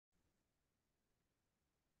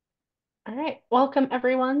All right, welcome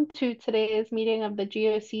everyone to today's meeting of the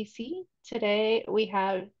GOCC. Today we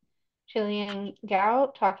have Shiliang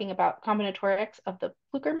Gao talking about combinatorics of the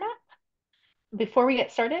Plucker map. Before we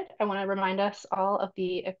get started, I want to remind us all of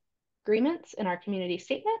the agreements in our community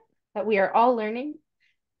statement that we are all learning,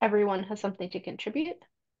 everyone has something to contribute,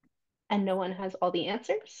 and no one has all the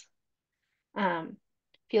answers.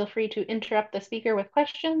 Feel free to interrupt the speaker with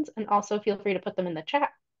questions and also feel free to put them in the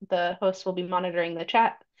chat. The host will be monitoring the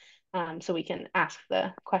chat so we can ask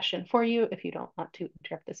the question for you if you don't want to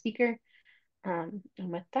interrupt the speaker. And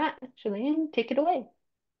with that, Shiliang, take it away.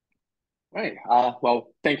 Right.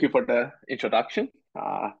 Well, thank you for the introduction.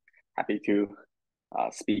 Happy to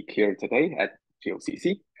speak here today at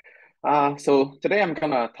GOCC. So today I'm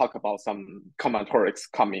gonna talk about some combinatorics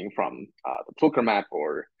coming from the Plucker map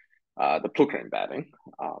or the Plucker embedding.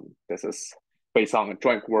 This is based on a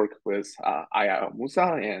joint work with Ayah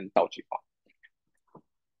Almousa and Daoji.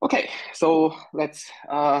 Okay, so let's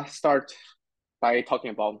start by talking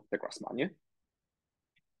about the Grassmannian.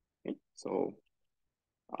 Okay, so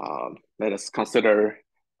let us consider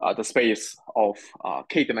the space of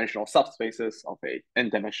k-dimensional subspaces of a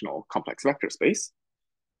n-dimensional complex vector space.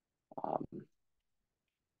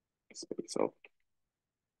 Space of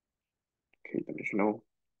k-dimensional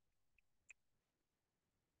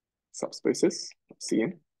subspaces of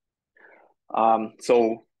Cn.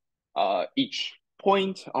 So each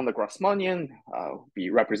point on the Grassmannian will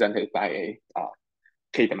be represented by a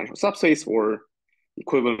k-dimensional subspace, or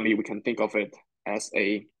equivalently, we can think of it as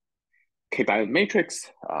a k-binomial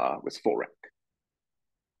matrix with full rank.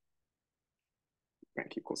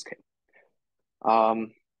 Rank equals k.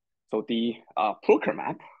 So the Plucker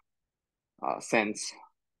map sends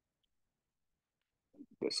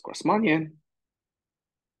this Grassmannian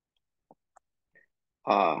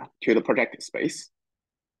to the projective space.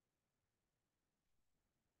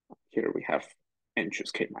 Here we have n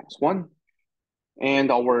choose k minus 1. And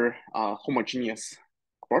our homogeneous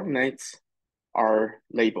coordinates are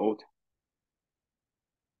labeled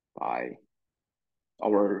by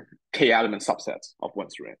our k-element subsets of 1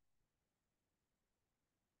 through n.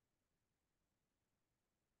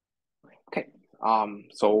 Okay,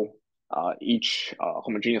 so each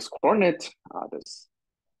homogeneous coordinate, this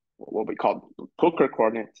what we call the Plucker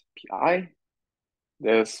coordinate pi,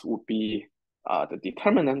 this would be the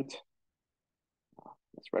determinant.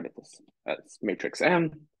 Let's write it as matrix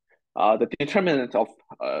M. The determinant of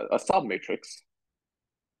a submatrix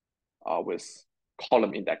with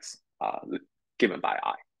column index given by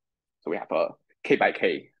I. So we have a k by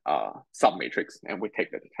k submatrix, and we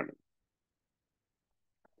take the determinant.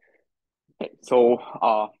 Okay, so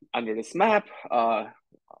under this map,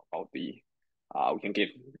 we can give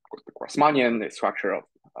the Grassmannian the structure of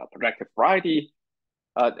projective variety.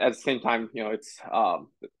 At the same time, it's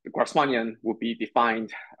the Grassmannian would be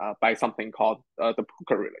defined by something called the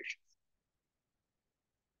Plucker relations.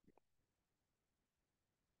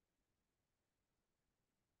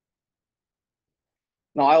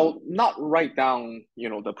 Now, I'll not write down,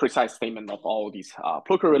 the precise statement of all these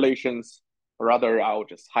Plucker relations. Rather, I'll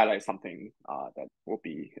just highlight something that will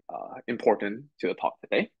be important to the talk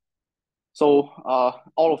today. So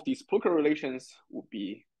all of these Plucker relations will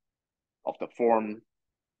be of the form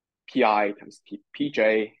pi times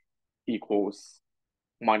pj equals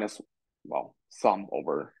sum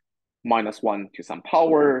over -1 to some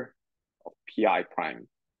power of pi prime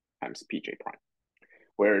times pj prime,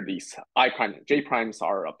 where these I prime and j primes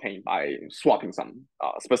are obtained by swapping some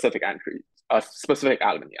specific entry, a specific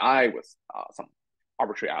element in I with some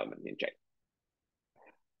arbitrary element in j.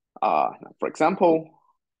 For example,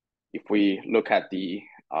 if we look at the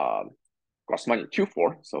Grassmannian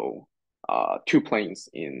 2-4, so 2 planes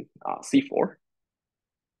in C4,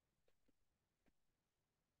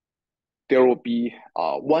 there will be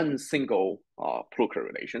one single Plucker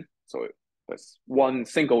relation. So there's one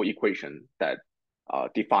single equation that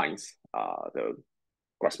defines the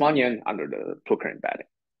Grassmannian under the Plucker embedding.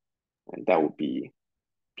 And that would be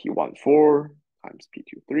P14 times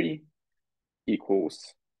P23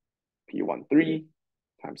 equals P13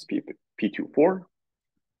 times P24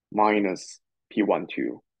 minus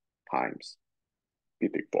P12 times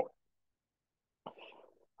P34.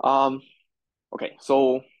 Okay,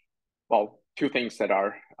 so, two things that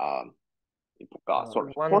are sort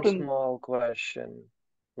of one important. Small question,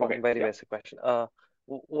 Okay, one very basic question.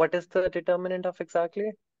 What is the determinant of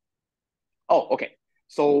exactly? Oh, okay.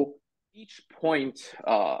 So each point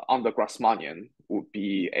on the Grassmannian would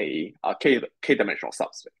be a k-dimensional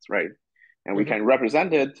subspace, right? And we can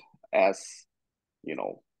represent it as,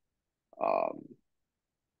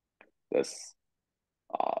 this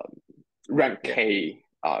rank k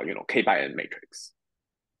K by N matrix.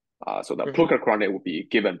 So the Plucker coordinate would be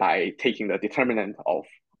given by taking the determinant of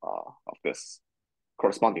this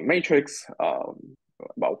corresponding matrix,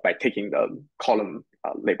 by taking the column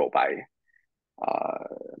labeled by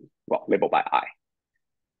I.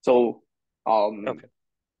 So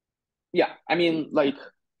yeah, I mean, like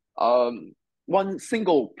one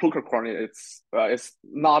single Plucker coordinate is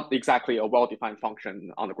not exactly a well-defined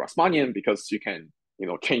function on the Grassmannian, because you can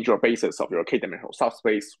change your basis of your k-dimensional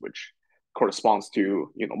subspace, which corresponds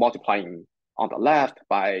to multiplying on the left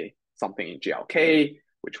by something in GLK,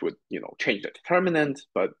 which would change the determinant.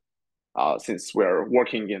 But since we're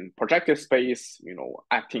working in projective space,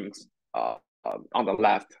 acting on the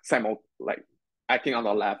left, acting on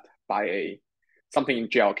the left by something in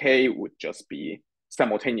GLK would just be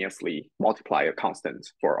simultaneously multiply a constant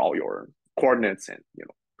for all your coordinates, and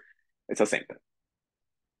it's the same thing.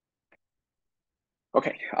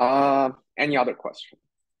 Okay. Any other question?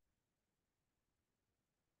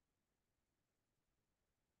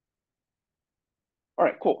 All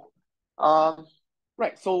right, cool.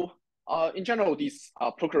 Right, so in general, these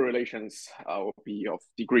Plucker relations will be of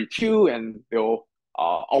degree 2, and they'll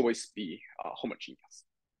always be homogeneous.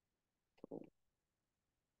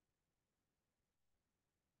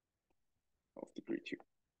 Of degree 2.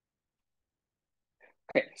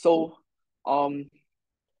 Okay, so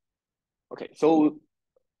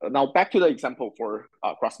now back to the example for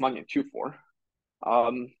Grassmannian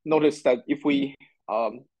 2-4. Notice that if we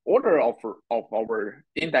order of our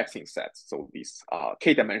indexing sets, so these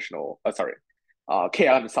k-dimensional,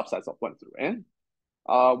 k-element subsets of 1 through n,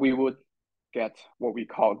 we would get what we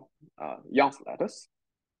call Young's lattice.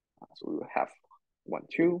 So we will have 1,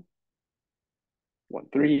 2, 1,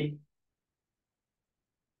 3,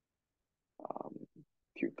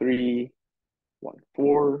 2, 3, 1,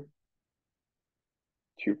 4,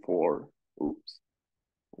 2, 4. Oops,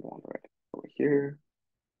 one right over here.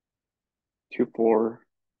 2, 4,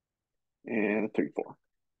 and 3, 4.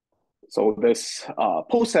 So this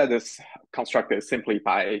post set is constructed simply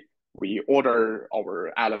by we order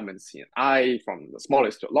our elements in I from the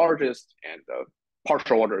smallest to the largest, and the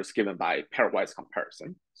partial order is given by pairwise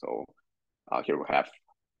comparison. So here we have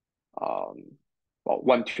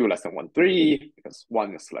 1, 2 less than 1, 3, because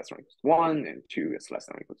 1 is less than or equal to 1, and 2 is less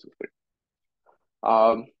than or equal to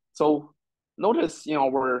 3. So notice in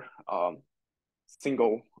our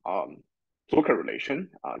single Plucker relation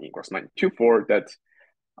in Grassmannian 2-4 that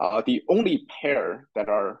the only pair that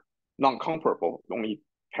are non-comparable, the only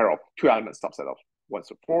pair of 2 element subset of 1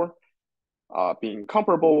 through 4 being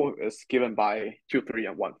comparable is given by 2, 3,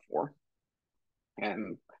 and 1, 4.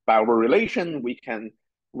 And by our relation, we can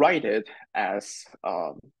write it as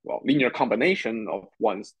linear combination of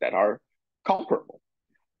ones that are comparable.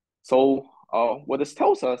 So what this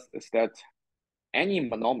tells us is that any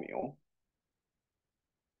monomial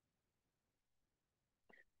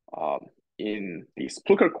in these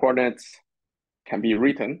Plucker coordinates can be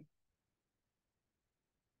written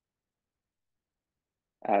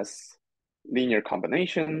as linear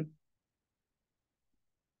combination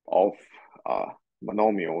of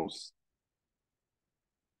monomials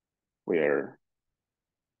where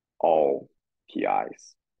all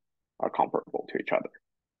PIs are comparable to each other.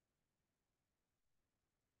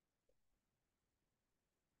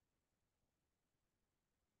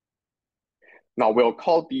 Now we'll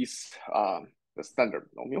call these the standard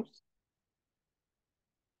monomials.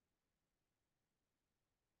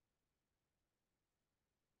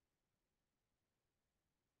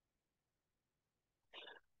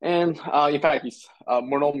 And in fact, these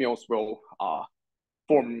monomials will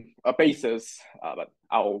form a basis, but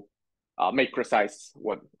I'll make precise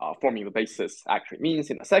what forming the basis actually means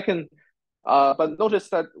in a second. But notice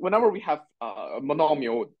that whenever we have a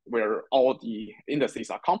monomial where all the indices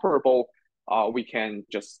are comparable, we can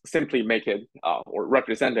just simply make it or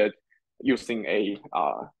represent it using a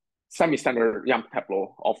semi-standard Young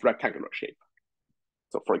tableau of rectangular shape.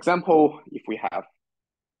 So for example, if we have,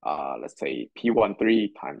 let's say, P13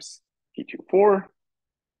 times P24,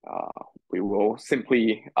 we will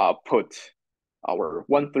simply put our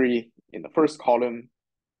 1, 3 in the first column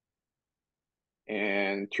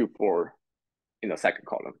and 2, 4 in the second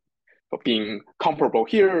column. So being comparable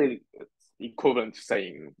here, it's equivalent to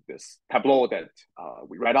saying this tableau that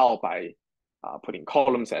we write out by putting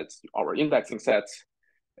columns as our indexing sets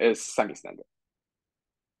is semi-standard.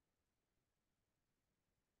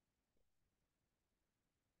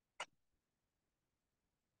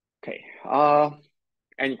 Okay,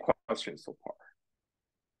 any questions so far?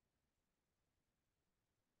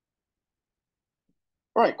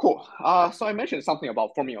 All right, cool. So I mentioned something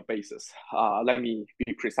about forming a basis. Let me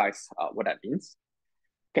be precise what that means.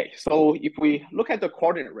 Okay, so if we look at the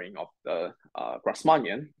coordinate ring of the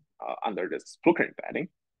Grassmannian under this Plucker embedding,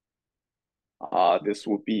 this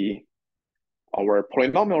would be our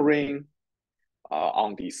polynomial ring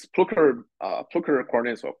on these Plucker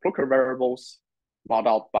coordinates or Plucker variables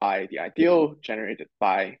modeled by the ideal generated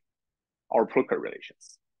by our Plucker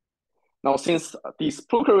relations. Now, since these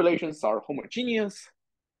Plucker relations are homogeneous,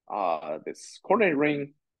 this coordinate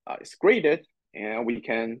ring is graded, and we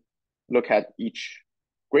can look at each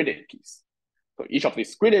graded piece. So each of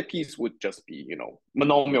these graded pieces would just be,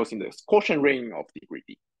 monomials in this quotient ring of degree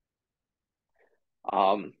D.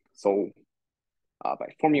 So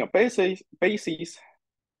by forming a basis,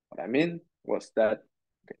 what I meant was that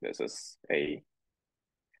this is a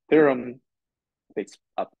theorem dates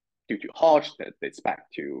up due to Hodge that dates back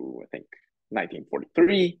to, I think,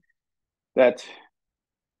 1943, that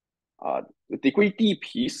the degree D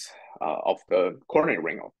piece of the coordinate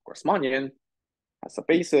ring of Grassmannian has a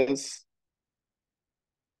basis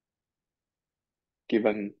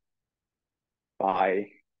given by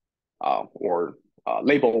or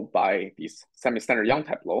labeled by these semi-standard Young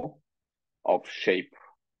tableau of shape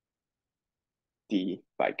D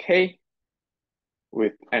by K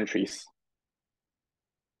with entries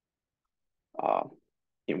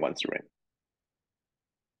in one ring.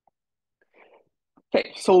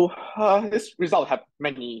 Okay, so this result have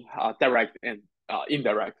many direct and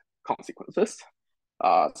indirect consequences.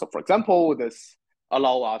 So for example, this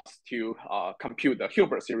allow us to compute the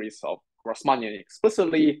Hilbert series of Grassmannian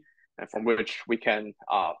explicitly, and from which we can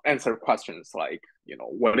answer questions like,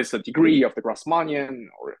 what is the degree of the Grassmannian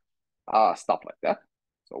or stuff like that.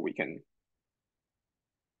 So we can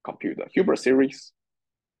compute the Hilbert series,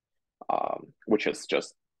 which is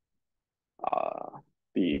just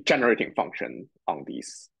the generating function on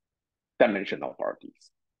these dimensional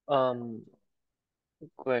varieties.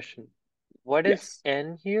 Question. What is Yes.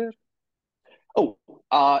 N here? Oh,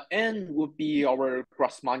 N would be our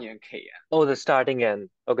Grassmannian Kn. Oh, the starting N.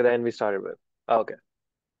 Okay, the N we started with. Okay.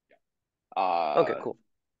 Okay, cool.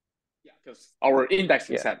 Yeah, because our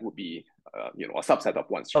indexing set would be, a subset of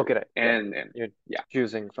one string. Okay, right. And you're yeah,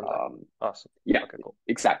 choosing from that. Awesome. Yeah. Okay, cool.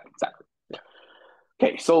 Exactly. Yeah.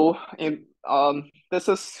 Okay, so this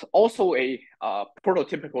is also a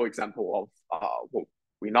prototypical example of what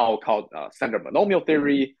we now call standard monomial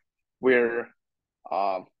theory, where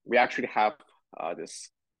we actually have this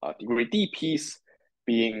degree D piece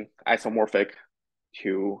being isomorphic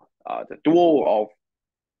to the dual of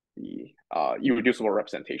the irreducible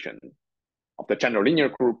representation of the general linear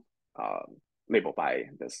group labeled by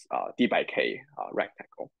this D by K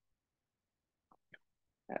rectangle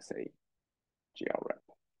as a GL rep.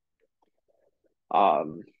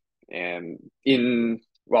 And in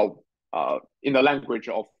the language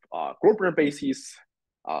of Grobner bases,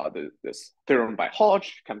 this theorem by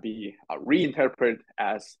Hodge can be reinterpreted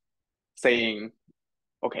as saying,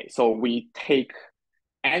 okay, so we take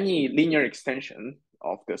any linear extension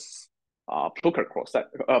of this Plucker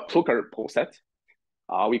poset.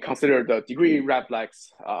 We consider the degree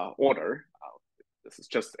reflex order. This is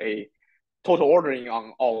just a total ordering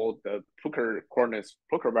on all the Plucker coordinates,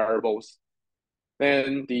 Plucker variables.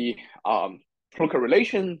 Then the Plucker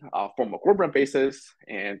relation form a Grobner basis,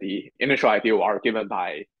 and the initial ideal are given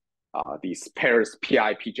by these pairs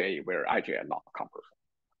Pi, Pj, where Ij are not comparable.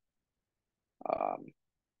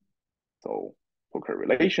 So Plucker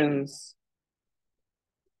relations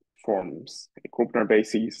forms a Grobner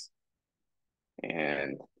basis,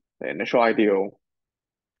 and the initial ideal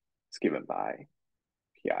is given by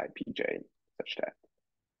Pi, Pj, such that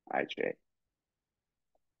Ij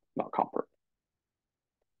not comparable.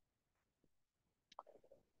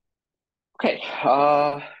 Okay,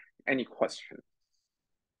 any questions?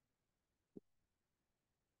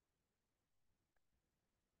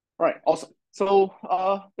 All right, awesome. So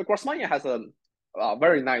the Grassmannian has a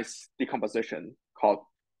very nice decomposition called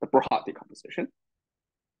the Brohat decomposition.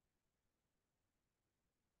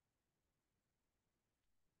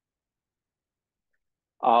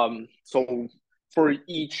 So for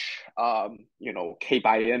each K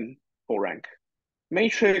by N full rank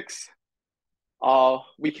matrix,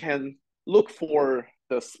 we can look for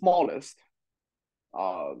the smallest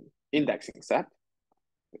indexing set,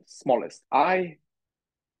 the smallest I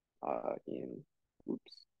in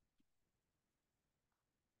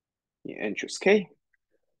n choose K,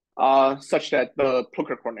 such that the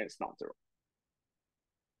Plucker coordinate is non-zero.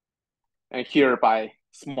 And here by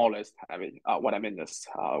smallest, I mean, what I mean is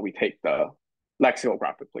we take the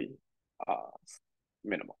lexicographically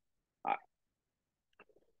minimal I.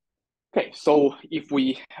 Okay, so if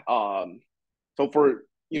we, so for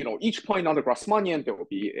each point on the Grassmannian, there will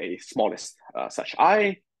be a smallest such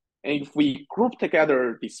I. And if we group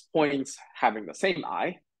together these points having the same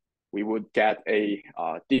I, we would get a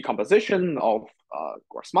decomposition of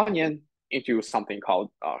Grassmannian into something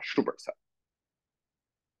called Schubert set.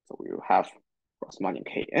 So we will have Grassmannian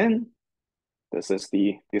Kn. This is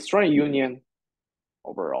the disjoint union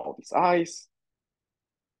over all these I's.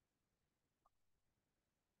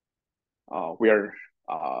 Where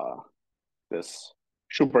this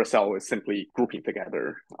Schubert cell is simply grouping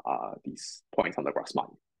together these points on the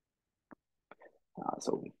Grassmannian.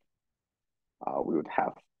 So we would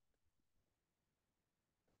have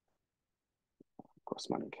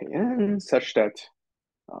Grassmannian Kn such that,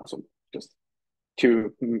 so just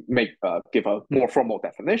to give a more formal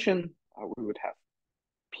definition, we would have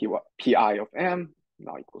Pi of m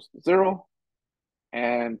now equals to 0,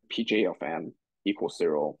 and Pj of m equals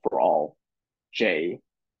 0 for all j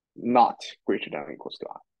not greater than or equals to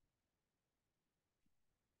I.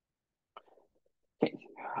 Okay,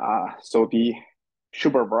 so the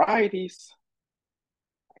Schubert varieties,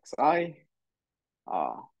 xi,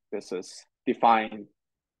 this is defined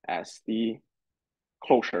as the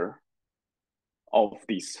closure of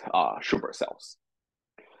these Schubert cells.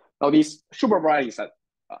 Now, these Schubert varieties have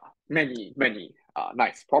many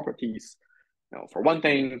nice properties. For one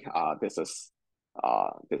thing,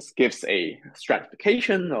 this gives a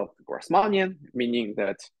stratification of Grassmannian, meaning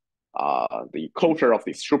that the closure of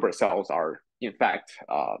these Schubert cells are in fact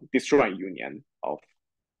disjoint union of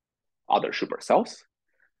other Schubert cells.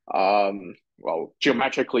 Well,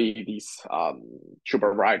 geometrically, these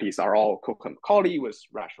Schubert varieties are all co-Macaulay with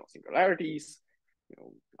rational singularities,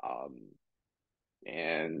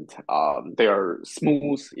 and they are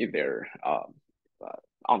smooth in their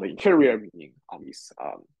on the interior, meaning on these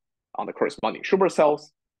on the corresponding Schubert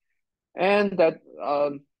cells, and that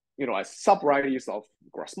as subvarieties of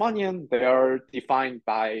Grassmannian, they are defined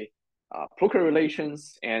by Plucker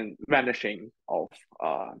relations and vanishing of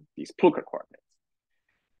these Plucker coordinates.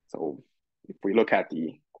 So if we look at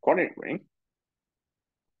the coordinate ring,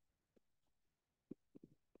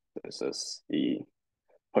 this is the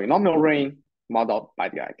polynomial ring modeled by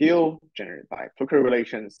the ideal generated by Plucker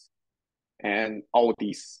relations, and all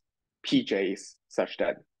these PJs such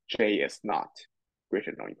that J is not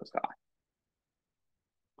greater than or equals to I.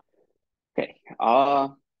 Okay,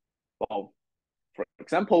 well, for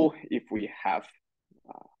example, if we have,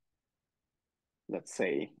 let's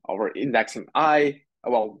say our indexing I,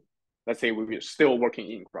 well, let's say we were still working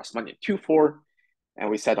in Grassmannian 2-4, and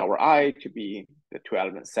we set our I to be the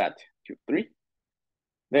 2-element set 2-3,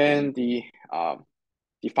 then the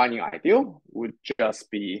defining ideal would just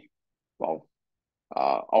be, well,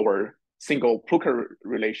 our single Plucker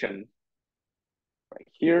relation right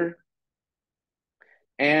here,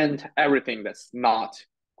 and everything that's not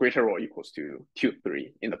greater or equals to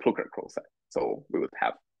 2-3 in the Plucker closed set. So we would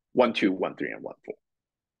have 1-2, 1-3, and 1-4.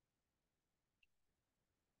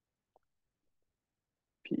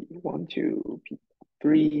 P12,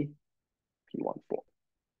 P3, P14.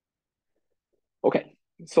 Okay,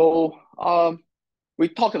 so we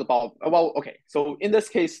talked about, well, okay, so in this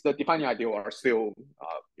case, the defining ideal are still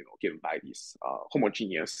given by these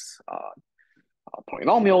homogeneous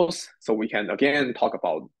polynomials. So we can again talk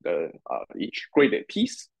about each graded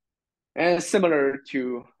piece. And similar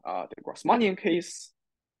to the Grassmannian case,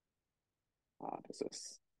 this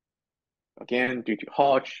is again due to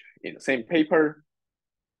Hodge in the same paper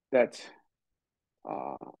that,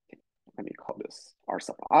 let me call this R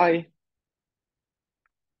sub I.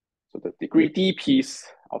 So the degree D piece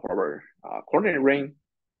of our coordinate ring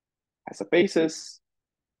has a basis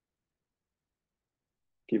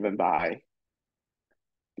given by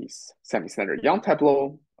these semi-standard Young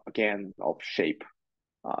tableau, again of shape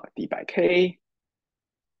D by K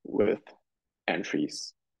with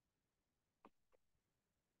entries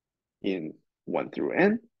in 1 through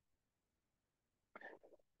n,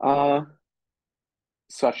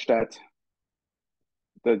 such that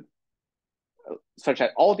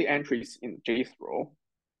all the entries in J's row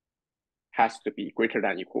has to be greater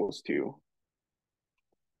than or equals to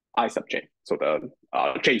I sub j. So the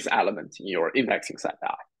J's element in your indexing set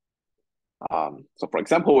I. So for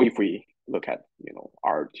example, if we look at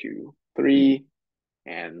R2, 3,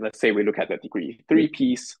 and let's say we look at the degree 3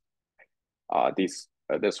 piece, this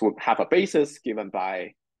would have a basis given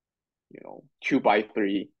by 2 by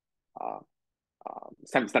 3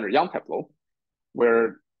 semi-standard Young tableau,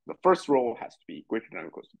 where the first row has to be greater than or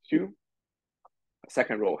equals to 2. The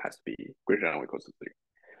second row has to be greater than or equals to 3.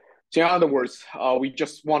 So in other words, we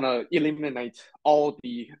just want to eliminate all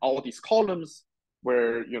these columns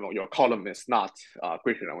where your column is not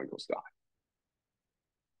greater than or equals to I.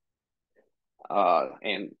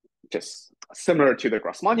 And just similar to the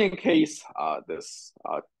Grassmannian case, this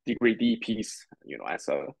degree D piece, as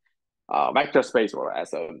a vector space or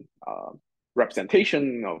as a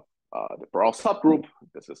representation of the broad subgroup.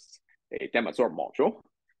 This is a Demazor module.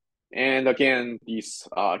 And again, these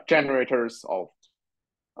generators of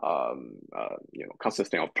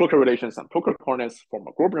consisting of Plucker relations and Plucker coordinates form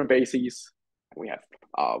a Grobner basis. We have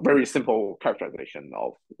very simple characterization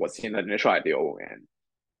of what's in the initial ideal and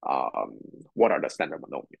what are the standard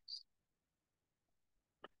monomials.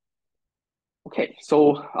 Okay,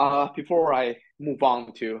 so before I move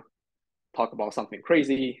on to talk about something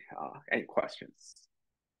crazy, any questions?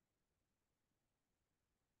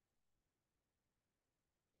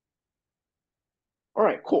 All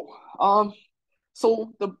right, cool.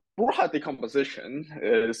 So the Broha decomposition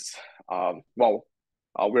is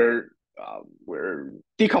we're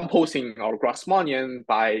decomposing our Grassmannian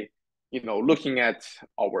by looking at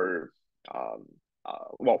our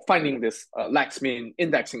finding this lax-min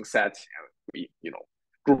indexing set. We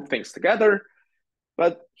group things together,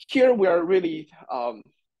 but here we are really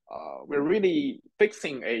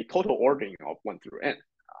fixing a total ordering of 1 through n.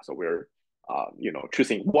 So we're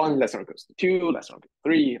choosing 1 less than or equals to 2, less than or equals to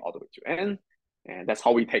 3, all the way to n, and that's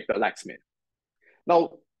how we take the lax-min.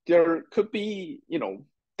 Now there could be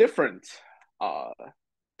different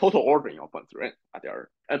total ordering of 1 through n. There are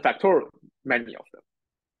n factorial many of them.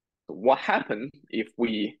 So what happens if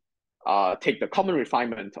we take the common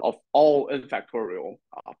refinement of all n factorial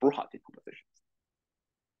Broha decompositions?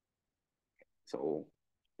 So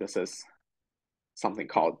this is something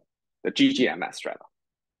called the GGMS strata.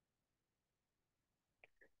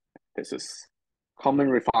 This is common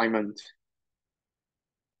refinement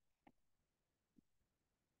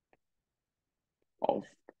of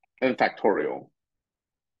n factorial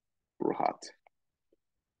Broha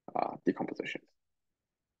decompositions.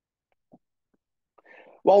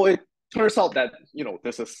 Well, it turns out that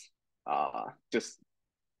this is just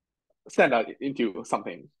stand out into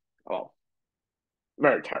something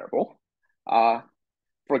very terrible.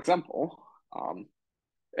 For example,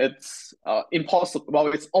 it's impossible.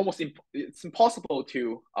 Well, it's impossible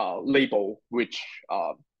to label which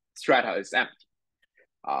strata is empty.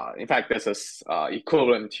 In fact, this is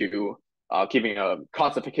equivalent to giving a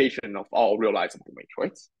classification of all realizable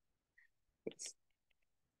matroids. It's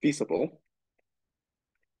feasible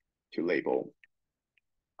to label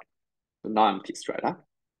the non-empty strata.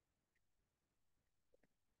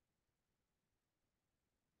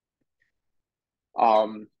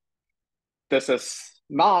 This is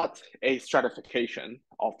not a stratification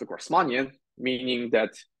of the Grassmannian, meaning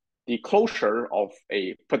that the closure of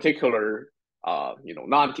a particular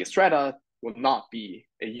non-empty strata will not be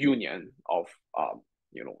a union of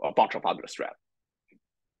a bunch of other strata.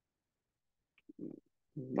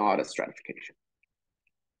 Not a stratification.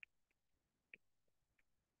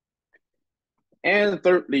 And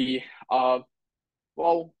thirdly,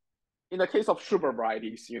 well, in the case of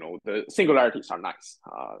subvarieties, the singularities are nice.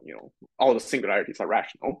 All the singularities are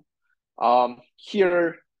rational.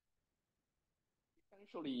 Here,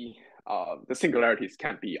 essentially, the singularities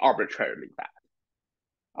can be arbitrarily bad.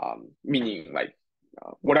 Meaning, like,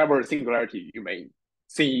 whatever singularity you may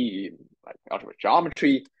see in like algebraic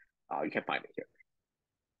geometry, you can find it here.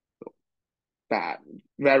 So bad,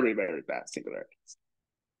 very, very bad singularities.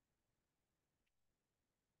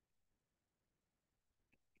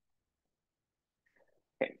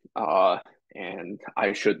 Okay, and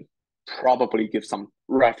I should probably give some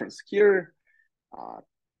reference here.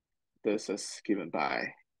 This is given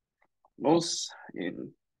by Almousa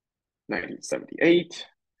in 1978.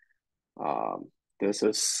 This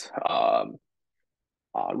is a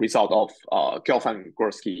result of Gelfand,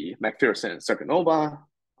 Gorski, McPherson, Serganova.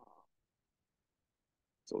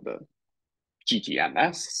 So the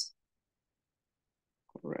GGMS,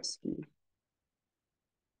 Gorski,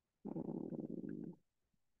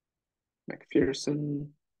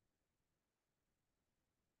 McPherson,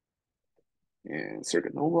 and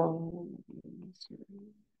Serganova.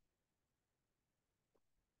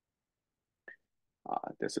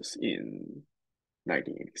 This is in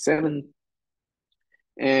 1987.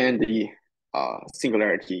 And the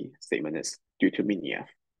singularity statement is due to Miniev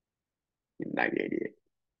in 1988.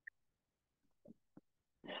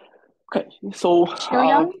 Okay, so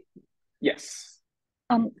Shiliang? Yes.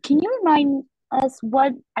 Can you remind us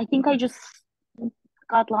what, I think I just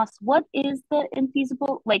got lost. What is the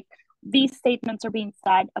infeasible, like these statements are being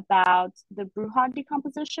said about the Broha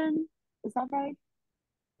decomposition, is that right?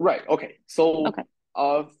 Right, okay. So okay.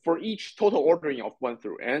 For each total ordering of 1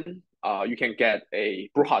 through n, you can get a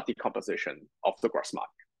Broha decomposition of the Grassmannian,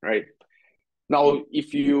 right? Now,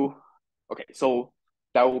 if you okay, so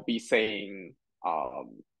that will be saying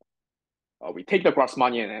we take the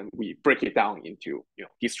Grassmannian and we break it down into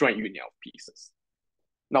disjoint union of pieces.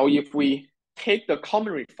 Now, if we take the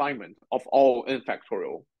common refinement of all n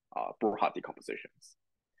factorial Broussard decompositions,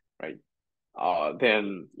 right?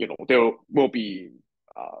 Then there will be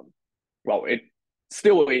well, it's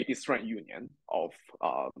still a disjoint union of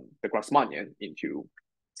the Grassmannian into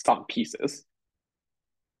some pieces,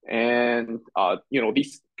 and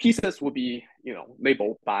these pieces will be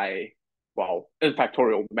labeled by n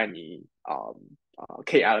factorial many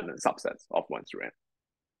k element subsets of 1 through n.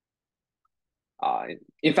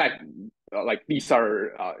 In fact, like these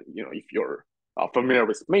are if you're familiar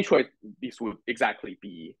with matroid, these would exactly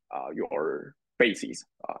be your bases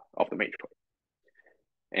of the matroid.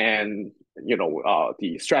 And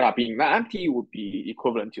the strata being not empty would be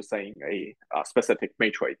equivalent to saying a specific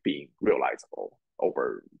matroid being realizable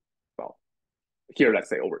over, well, here let's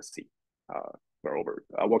say over C, we're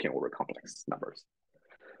working over complex numbers.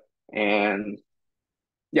 And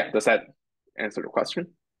yeah, does that answer the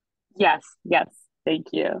question? Yes,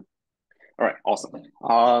 thank you. All right, awesome.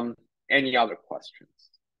 Any other questions?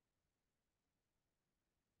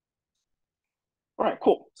 All right,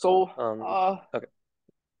 cool. So okay.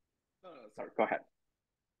 Sorry, go ahead.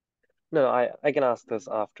 No, I can ask this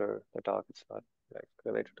after the talk. It's not like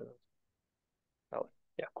related to this. Oh,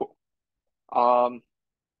 yeah, cool.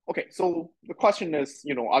 Okay, so the question is,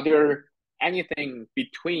 are there anything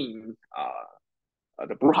between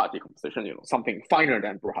the Broussard decomposition, something finer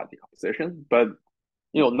than Broussard decomposition, but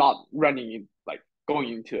not running in, like going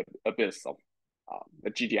into abyss of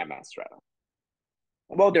the GDMS strata?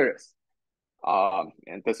 Well, there is,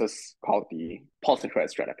 and this is called the positroid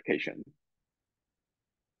stratification.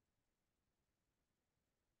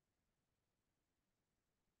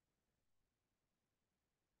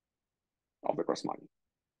 Of the Grassmannian.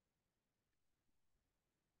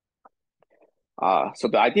 So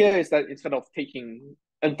the idea is that instead of taking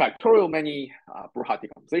n factorial many Broussard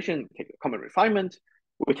decomposition, take a common refinement,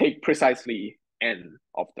 we take precisely n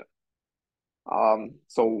of them.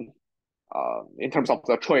 So in terms of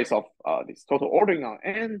the choice of this total ordering on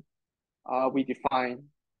n, we define,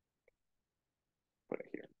 put it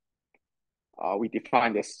here. We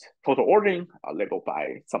define this total ordering labeled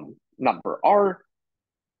by some number r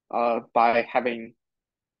by having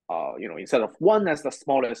instead of 1 as the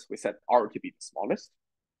smallest, we set r to be the smallest.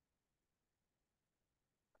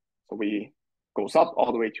 So we goes up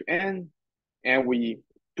all the way to n, and we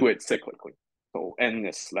do it cyclically. So n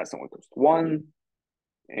is less than or equals to 1,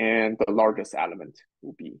 and the largest element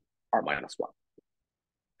will be r minus 1.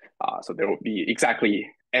 So there will be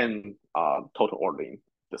exactly n total ordering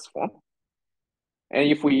this form.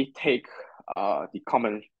 And if we take the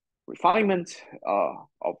common refinement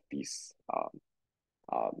of these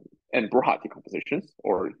n Broussard decompositions,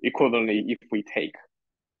 or equivalently, if we take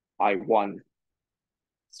I1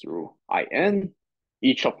 through In,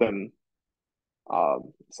 each of them,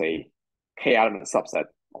 say, k element subset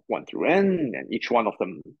of 1 through n, and each one of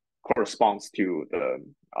them corresponds to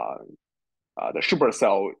the Schubert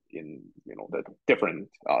cell in the different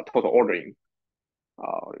total ordering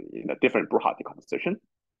in a different Broussard decomposition.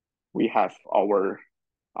 We have our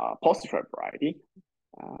positroid variety.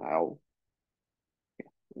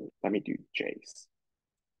 Let me do J's,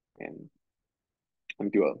 and let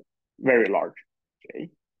me do a very large J.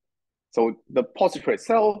 So the positroid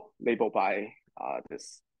cell labeled by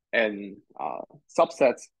this n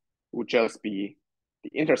subsets would just be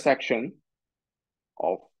the intersection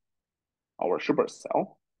of our Schubert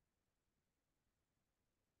cell.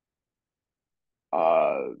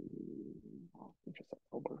 Intersect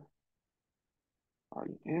over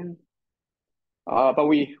Rn. But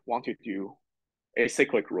we want to do a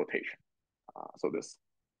cyclic rotation. So this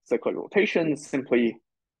cyclic rotation simply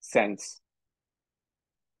sends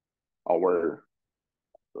our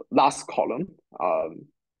last column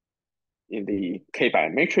in the k by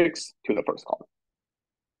n matrix to the first column.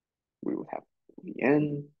 We would have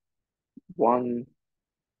Vn 1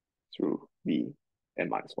 through Vn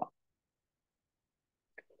minus 1.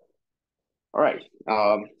 All right,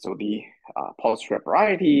 so the positroid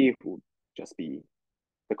variety would just be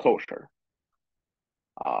the closure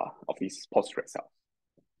of these positroid cells.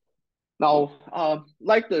 Now,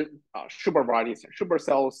 like the Schubert varieties and Schubert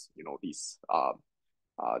cells, these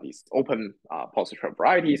open positroid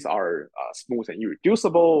varieties are smooth and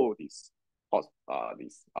irreducible. These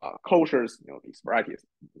closures, these varieties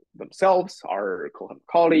themselves are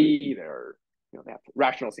Cohen-Macaulay. They have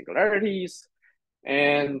rational singularities,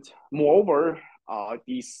 and moreover,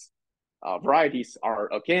 these varieties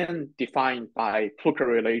are again defined by Plucker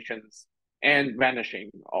relations and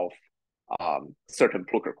vanishing of certain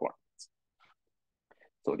Plucker coordinates.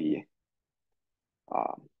 So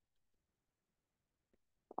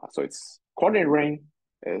so its coordinate ring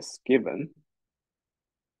is given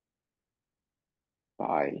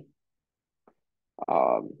by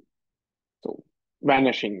so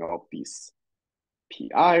vanishing of these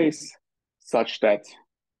PIs such that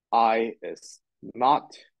I is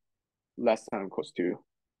not less than or equals to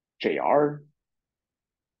JR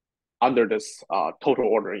under this total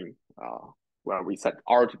ordering where we set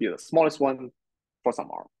R to be the smallest one for some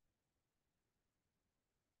R.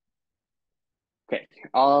 Okay,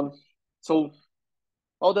 so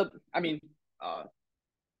all the,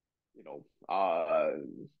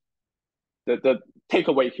 the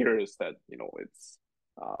takeaway here is that, it's,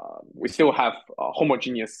 we still have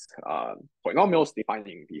homogeneous polynomials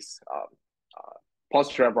defining these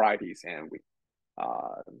positroid varieties, and we,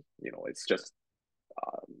 it's just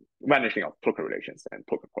vanishing of Plucker relations and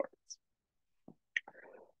Plucker coordinates.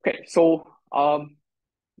 Okay, so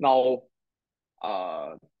now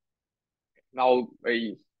a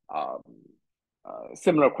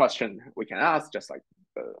similar question we can ask, just like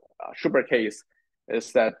the Schubert case,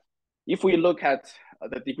 is that if we look at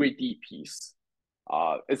the degree D piece,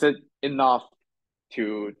 is it enough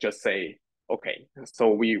to just say, okay, so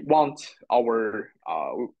we want our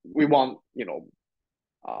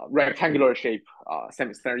rectangular shape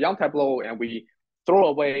semi-standard Young tableau, and we throw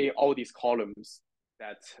away all these columns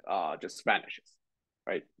that just vanishes,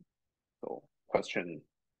 right? So question,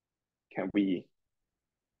 can we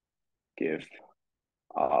give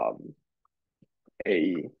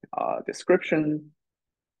a description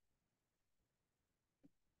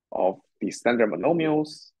of the standard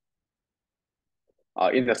monomials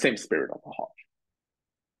in the same spirit of Hodge,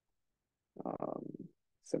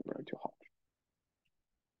 similar to Hodge?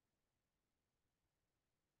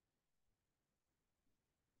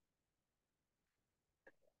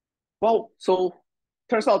 Well, so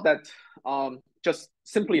turns out that just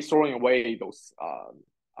simply throwing away those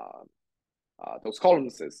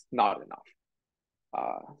columns is not enough.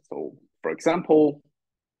 So, for example,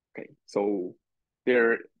 okay, so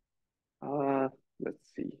there,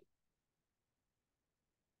 let's see.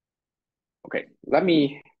 Okay, let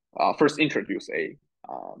me first introduce a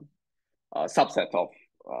subset of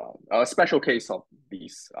a special case of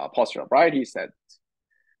these positroid varieties that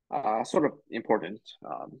sort of important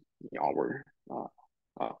in our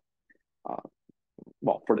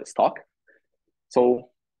well, for this talk. So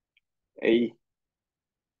a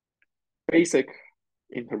basic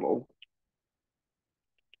interval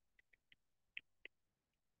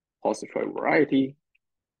positroid variety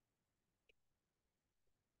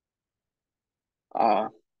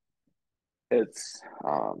it's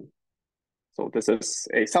so this is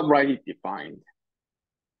a subvariety defined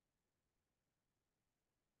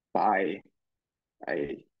by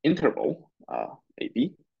a interval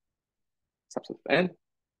AB subset N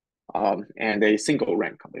and a single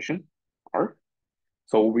rank condition R.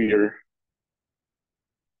 So we're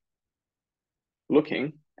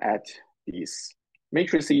looking at these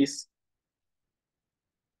matrices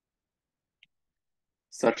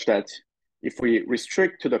such that if we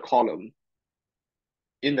restrict to the column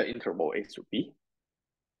in the interval A through B,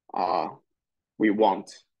 we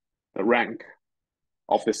want the rank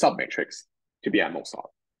of the submatrix to be Almousa.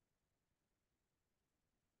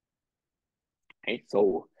 Okay,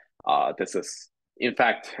 so this is in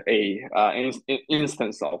fact an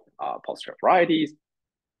instance of positroid varieties,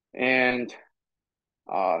 and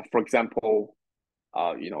for example,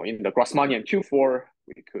 in the Grassmannian Q4,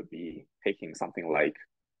 we could be taking something like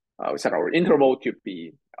we set our interval to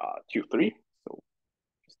be Q3, so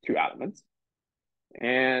just 2 elements,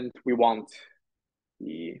 and we want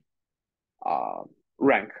the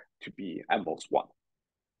rank to be at most 1.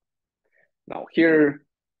 Now here,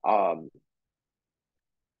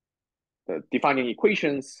 the defining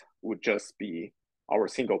equations would just be our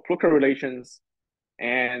single Plucker relations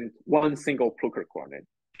and one single Plucker coordinate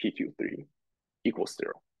P23 equals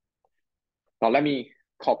 0. Now let me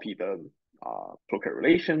copy the Plucker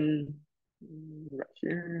relation right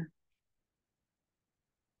here.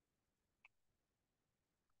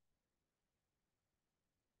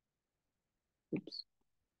 Oops.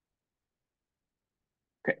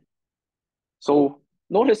 Okay. So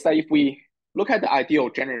notice that if we look at the ideal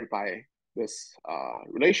generated by this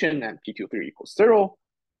relation and P23 equals 0,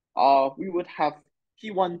 we would have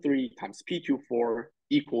P13 times P24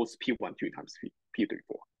 equals P12 times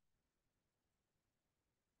P34.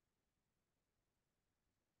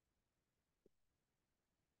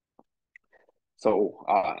 So,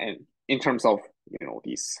 and in terms of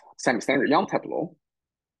these semi-standard Young tableau,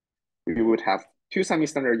 we would have two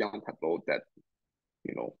semi-standard Young tableaux that,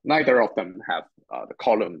 neither of them have the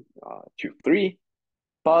column 2, 3,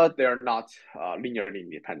 but they're not linearly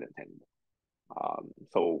independent anymore.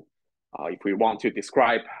 So if we want to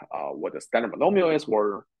describe what the standard monomial is,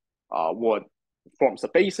 or what forms the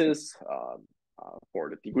basis for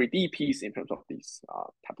the degree D piece in terms of these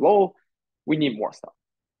tableau, we need more stuff.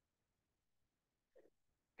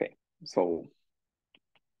 Okay, so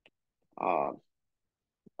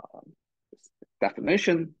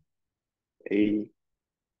definition, a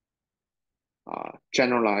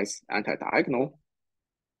generalized anti-diagonal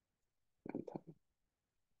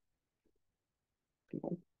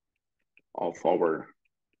of our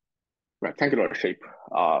rectangular shape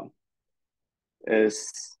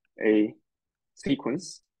is a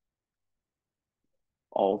sequence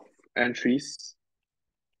of entries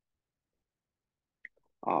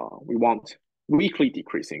we want weakly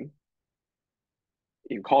decreasing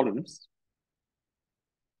in columns,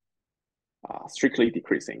 strictly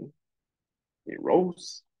decreasing in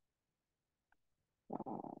rows,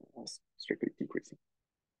 strictly decreasing.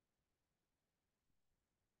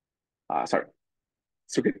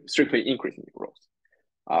 Strictly increasing in rows.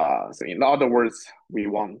 So in other words, we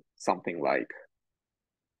want something like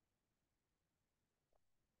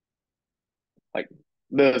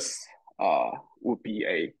this would be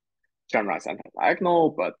a generalized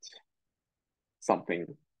anti-diagonal, but something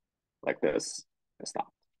like this is not.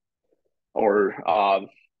 Or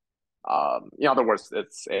in other words,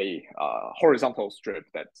 it's a horizontal strip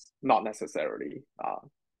that's not necessarily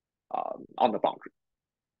on the boundary.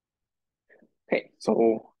 Okay,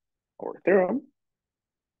 so our theorem,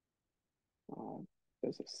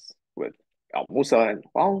 this is with Almousa and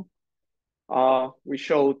Huang. We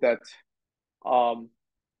showed that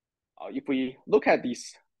if we look at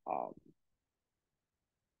these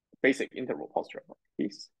basic interval positroid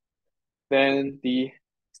varieties, then the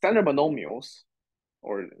standard monomials,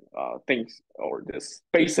 or things, or this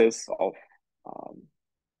basis of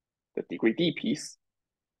the degree D piece,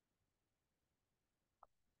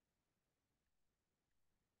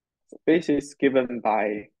 the basis given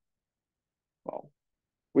by, well,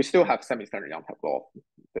 we still have semi-standard Young tableau of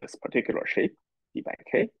this particular shape, D by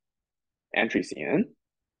K, entries in.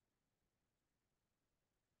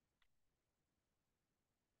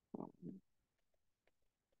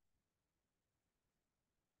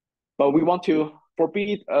 But we want to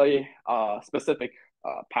forbid a specific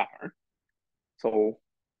pattern. So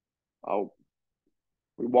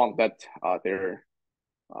we want that there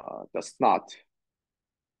does not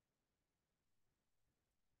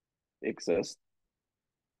exist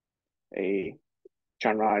a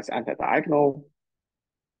generalized anti-diagonal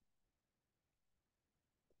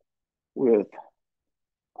with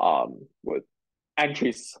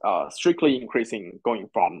entries strictly increasing going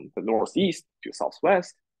from the northeast to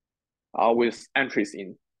southwest, with entries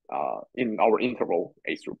in our interval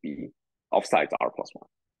A through B of size R plus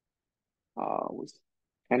 1, with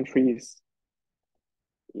entries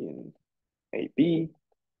in AB,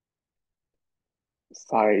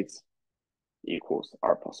 size equals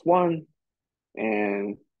R plus 1,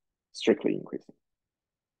 and strictly increasing.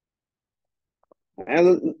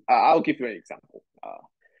 And I'll give you an example.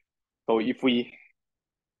 So if we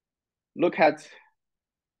look at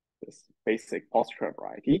this basic positroid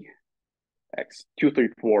variety, x2, 3,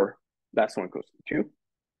 4 less than or equals to 2.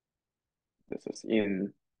 This is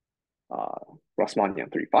in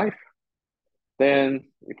Grassmannian 3, 5.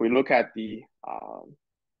 Then if we look at the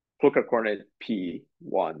Plucker coordinate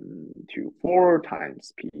P1, 2, 4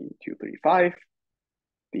 times P2, 3, 5,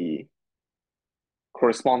 the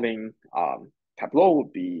corresponding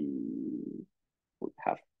tableau would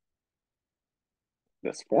have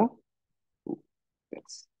this form. Ooh,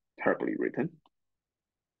 that's terribly written.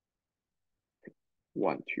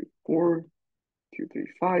 1, 2, 4, 2, 3,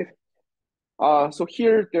 5. So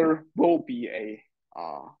here there will be a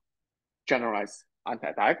generalized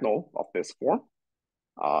anti-diagonal of this form.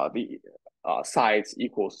 The size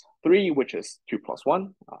equals 3, which is 2 plus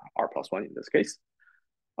 1, R plus 1 in this case.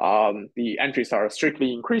 The entries are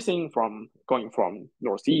strictly increasing going from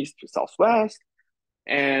northeast to southwest,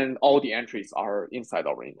 and all the entries are inside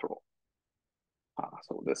our interval.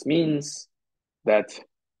 So this means that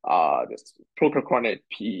this Plucker coordinate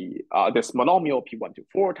this monomial P1 to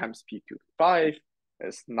 4 times P2 to 5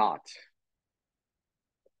 is not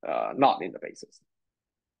in the basis.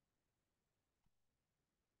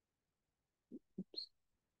 Oops.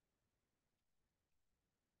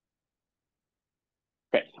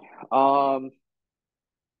 Okay.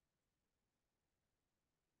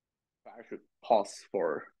 I should pause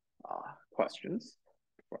for questions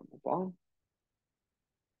before I move on.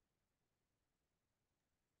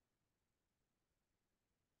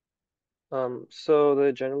 So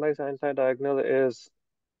the generalized anti-diagonal is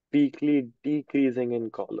weakly decreasing in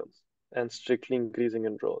columns and strictly increasing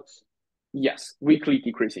in rows. Yes, weakly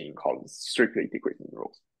decreasing in columns, strictly decreasing in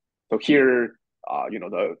rows. So here,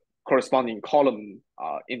 the corresponding column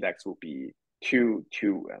index will be 2,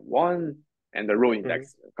 2, and 1, and the row index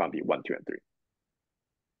is going to be 1, 2, and 3.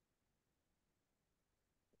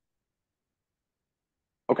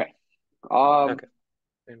 Okay. Okay.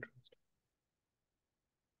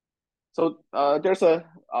 So there's a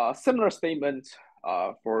similar statement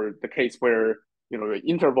for the case where the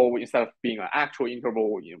interval, instead of being an actual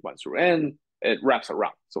interval in 1 through n, it wraps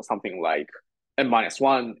around. So something like n minus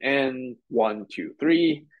 1, n, 1, 2,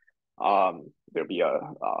 3. There'll be a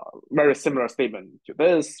very similar statement to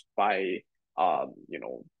this by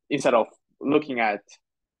instead of looking at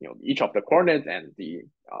each of the coordinates and the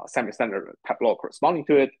semi-standard tableau corresponding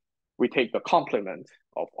to it, we take the complement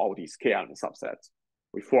of all these k-element subsets.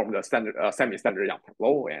 We form the standard semi-standard Young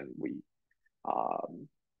tableau, and we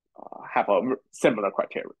have a similar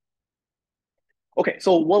criteria. Okay,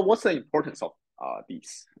 so what's the importance of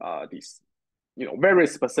these very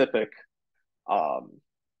specific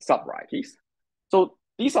subvarieties? So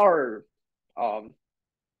these are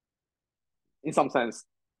in some sense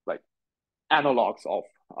like analogs of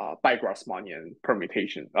bi-Grassmannian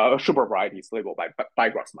permutation, super varieties labeled by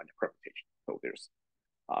bi-Grassmannian permutation. So there's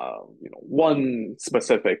one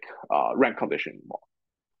specific rank condition involved.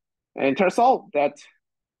 And it turns out that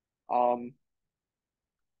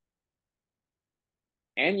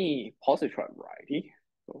any positroid variety,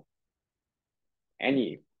 so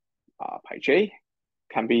any pi j,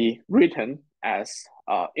 can be written as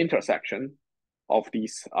intersection of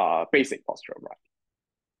these basic positroid varieties.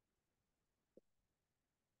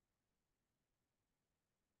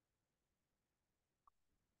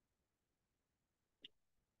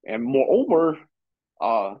 And moreover,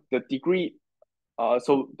 the degree,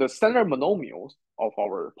 so the standard monomials of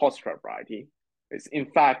our positroid variety is in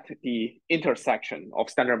fact the intersection of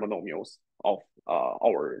standard monomials of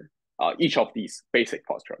our each of these basic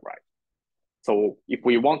positroid varieties. So if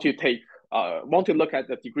we want to look at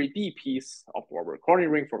the degree d piece of our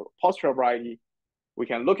coordinate ring for positroid variety, we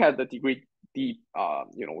can look at the degree d,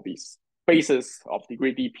 these bases of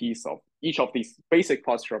degree d piece of each of these basic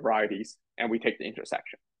positroid varieties, and we take the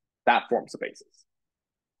intersection. That forms the basis.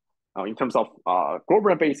 Now, in terms of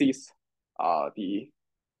Grobner bases,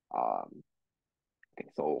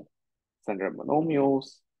 so standard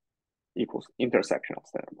monomials equals intersection of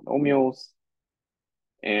standard monomials,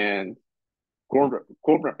 and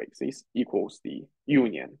Grobner basis equals the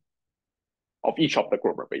union of each of the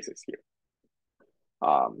Grobner bases here.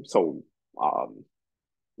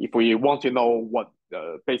 If we want to know what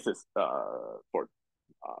the basis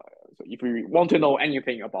so if we want to know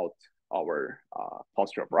anything about our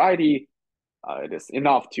positroid variety, it is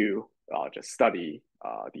enough to just study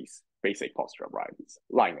these basic positroid varieties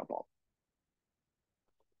lying above.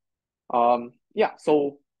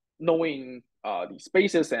 So knowing these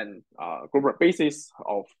bases and Grobner basis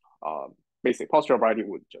of basic positroid variety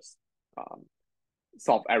would just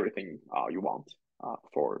solve everything you want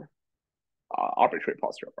for arbitrary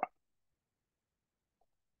positroid variety.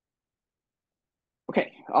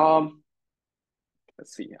 Okay,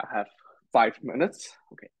 let's see, I have 5 minutes.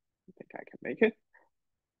 Okay, I think I can make it.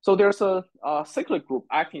 So there's a cyclic group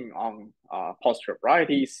acting on positroid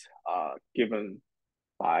varieties given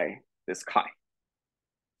by this chi.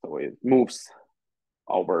 So it moves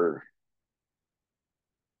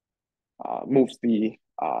the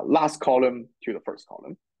last column to the first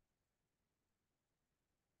column.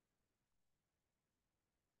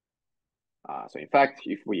 So in fact,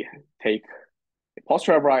 if we take a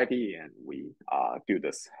positroid variety and we do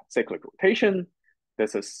this cyclic rotation,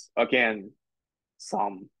 this is again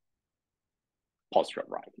some positroid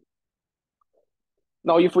variety.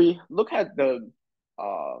 Now, if we look at the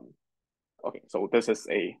okay, so this is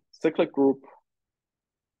a cyclic group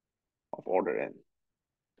of order n.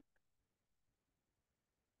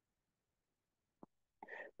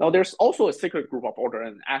 Now, there's also a cyclic group of order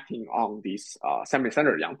n acting on this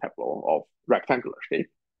semi-standard Young tableau of rectangular shape,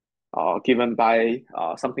 given by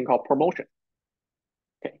something called promotion.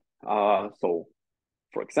 Okay, so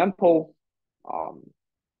for example,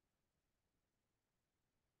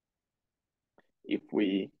 if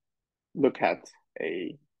we look at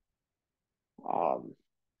a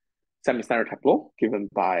semi-standard tableau given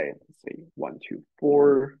by, let's say, 1, 2,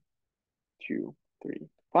 4, 2, 3,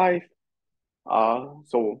 5.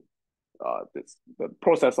 The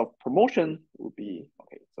process of promotion will be,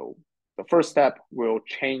 okay, so the first step will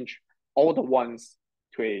change all the ones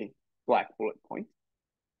to a black bullet point.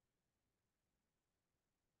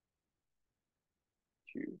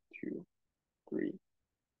 2, 2, 3,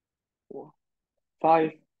 4,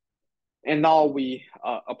 5. And now we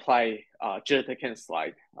apply Jirtekin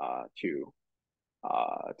slide to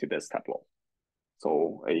this tableau.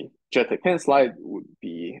 So a Jirtekin slide would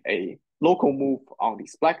be a local move on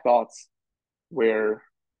these black dots where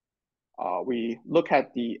we look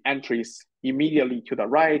at the entries immediately to the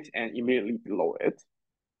right and immediately below it.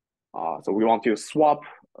 So we want to swap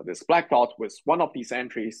this black dot with one of these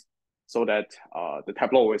entries so that the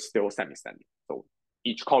tableau is still semi-standing. So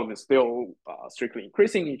each column is still strictly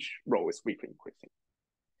increasing, each row is weakly increasing.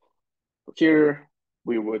 So here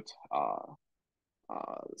we would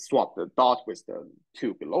swap the dot with the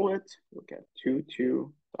 2 below it. We'll get 2,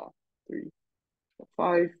 2, dot 3,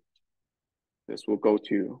 5. This will go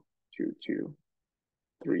to 2, 2,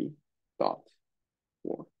 3, dot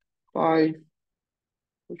 4, 5,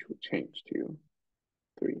 which will change to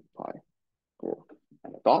 3, 5, 4,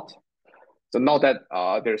 and a dot. So now that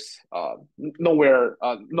there's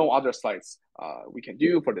no other slides we can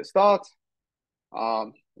do for this dot,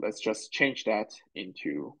 let's just change that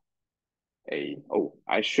into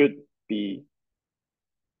I should be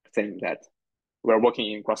saying that we're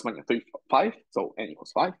working in Grassmannian 3, 5, so n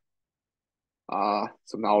equals 5.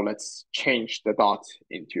 So now let's change the dot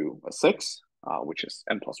into a 6, which is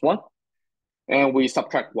n plus 1. And we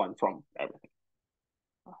subtract 1 from everything.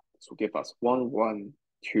 This will give us 1, 1,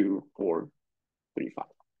 2, 4, 3,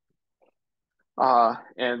 5.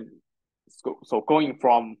 And so going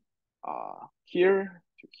from here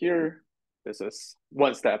to here, this is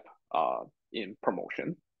one step in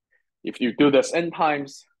promotion. If you do this n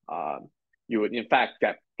times, you would in fact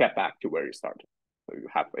get back to where you started. So you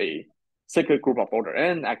have a cyclic group of order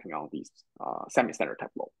n acting on these semi-standard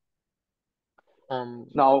tableau.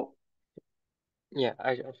 Now, yeah,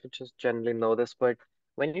 I should just generally know this, but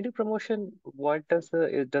when you do promotion, what does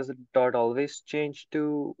the dot always change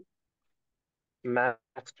to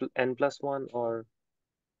max n plus 1 or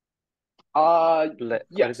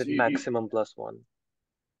yes, is it maximum plus 1?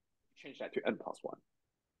 Change that to n plus 1.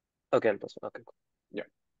 Okay, n plus 1. Okay, cool. Yeah.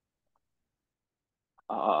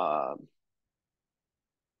 All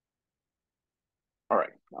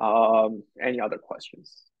right. Any other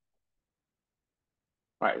questions?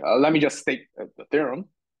 All right. Let me just state the theorem.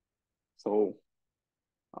 So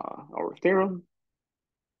our theorem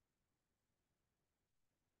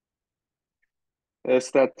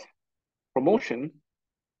is that promotion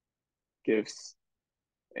gives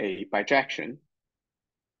a bijection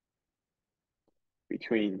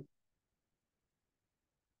between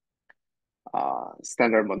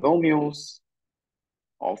standard monomials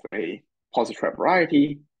of a positroid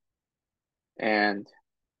variety and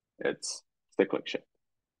its cyclic shift.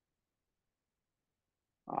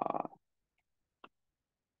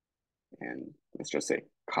 And let's just say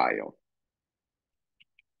chi of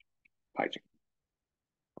pi j.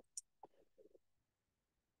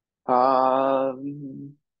 All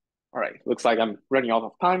right, looks like I'm running out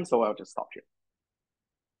of time, so I'll just stop here.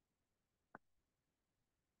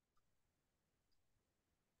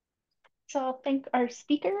 So I'll thank our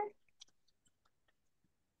speaker.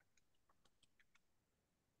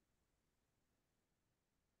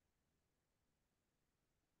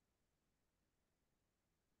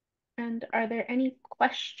 And are there any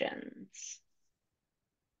questions?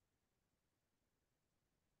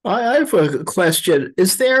 I have a question.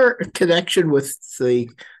 Is there a connection with the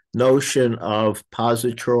notion of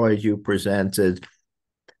positroid you presented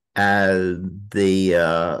and the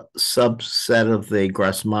subset of the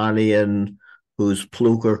Grassmannian whose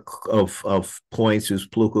Plucker of points whose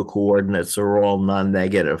Plucker coordinates are all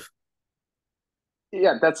non-negative?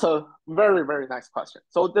 Yeah, that's a very, very nice question.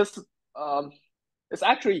 So this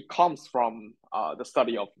actually comes from the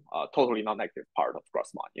study of totally non-negative part of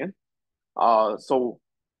Grassmannian.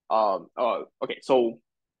 Okay, so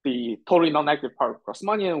the totally non-negative part of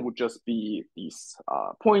Grassmannian would just be these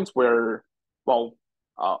points where, well,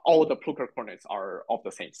 all the Plucker coordinates are of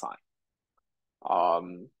the same sign.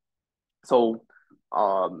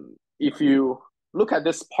 If you look at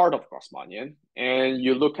this part of Grassmannian and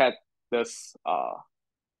you look at this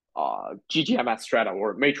GGMS strata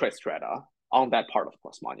or matrix strata on that part of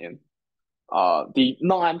Grassmannian, the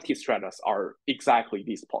non-empty stratas are exactly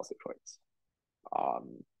these positroids.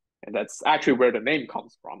 And that's actually where the name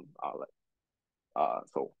comes from.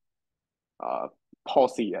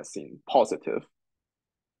 Posi as in positive,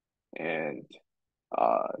 and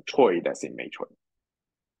troid as in matroid.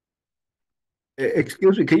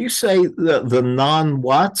 Excuse me, can you say the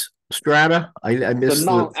non-what strata? I missed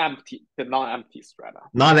the non-empty strata.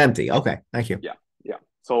 Non-empty. Okay, thank you. Yeah.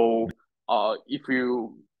 So if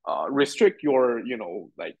you restrict your,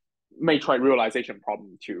 like matrix realization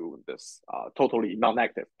problem to this totally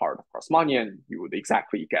non-negative part of Grassmannian, you would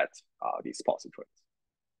exactly get these positroids.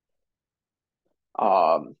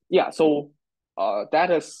 So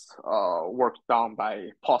that is work done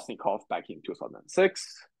by Postnikov back in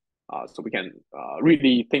 2006. So we can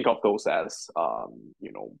really think of those as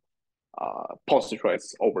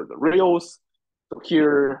positroids over the reals. So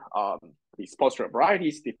here, these positroid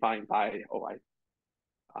varieties defined by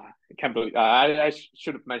I can't believe I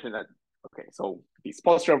should have mentioned that. Okay, so these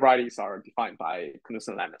positroid varieties are defined by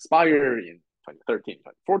Knutson-Lam-Speyer in 2013,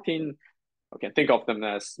 2014. We can think of them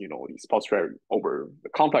as these positroid over the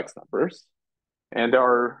complex numbers. And there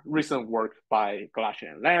are recent work by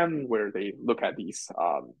Galashin-Lam where they look at these.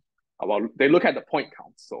 They look at the point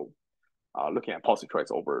counts. So looking at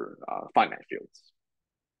positroids over finite fields.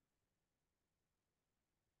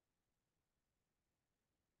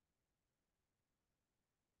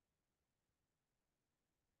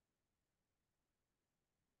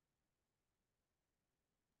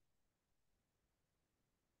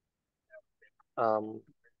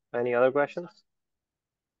 Any other questions?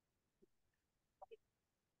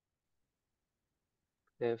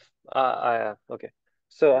 Okay.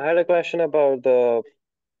 So I had a question about the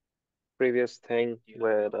previous thing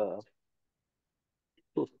where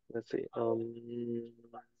let's see.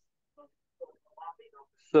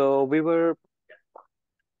 So we were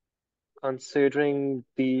considering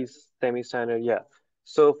these semi-standard, yeah.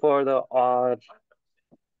 So for the R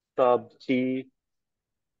sub G,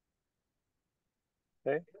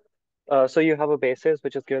 okay. So you have a basis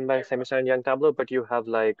which is given by a semi-standard Young tableau, but you have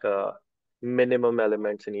like minimum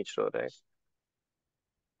elements in each row, right?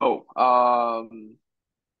 Oh,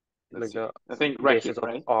 Like see. the I think right basis here,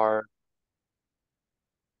 right? of R.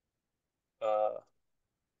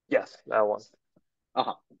 Yes, that one.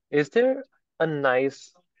 Is there a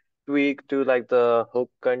nice tweak to like the hook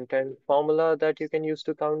content formula that you can use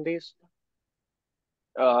to count these?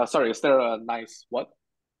 Sorry, is there a nice what?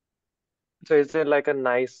 So is there like a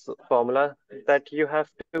nice formula that you have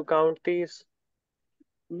to count these?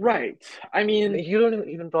 Right. I mean, You don't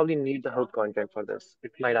even probably need the hook content for this.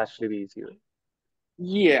 It might actually be easier.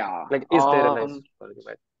 yeah. Like, is there a nice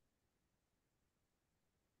formula?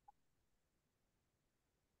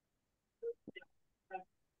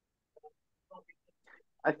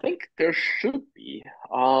 I think there should be.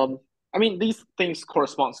 I mean, these things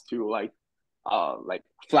corresponds to like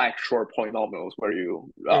flat short polynomials where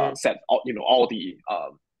you set all the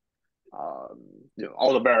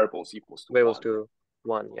all the variables equals to Variables one. to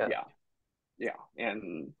one, yeah. Yeah,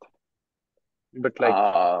 and but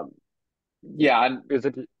like yeah, and is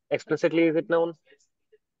it known?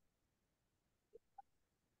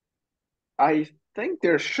 I think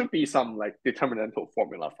there should be some like determinantal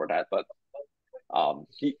formula for that, but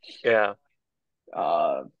yeah.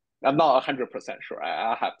 I'm not 100% sure.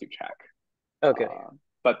 I have to check. Okay.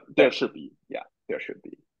 But there should be. Yeah, there should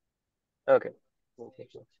be. Okay.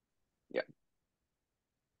 Yeah.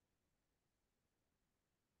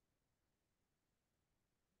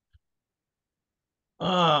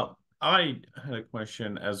 I had a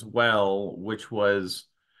question as well, which was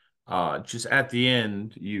just at the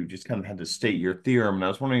end, you just kind of had to state your theorem. And I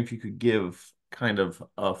was wondering if you could give kind of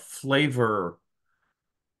a flavor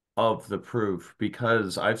of the proof,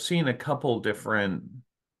 because I've seen a couple different,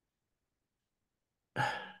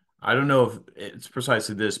 I don't know if it's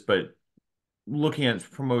precisely this, but looking at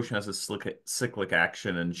promotion as a cyclic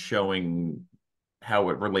action and showing how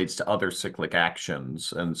it relates to other cyclic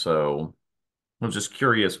actions. And so I'm just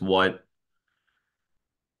curious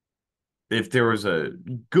if there was a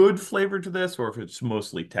good flavor to this or if it's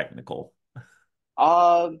mostly technical.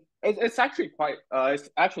 It's actually quite it's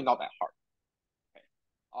actually not that hard.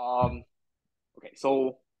 Okay,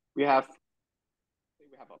 so we have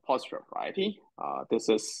a positroid variety. This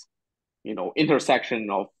is intersection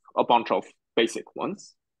of a bunch of basic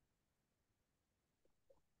ones.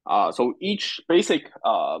 So each basic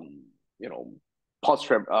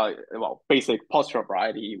basic positroid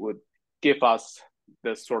variety would give us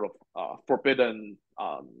this sort of forbidden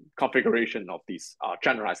configuration of these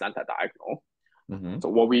generalized anti-diagonal. So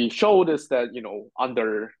what we showed is that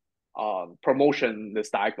under promotion, this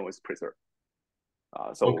diagonal is preserved.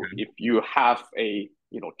 So if you have a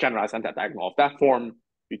generalized anti-diagonal of that form,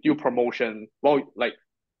 you do promotion,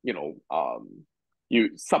 you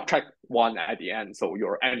subtract one at the end, so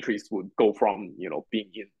your entries would go from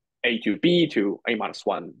being in A to B to A minus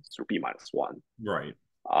one to B minus one. Right.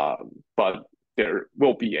 But there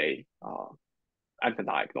will be a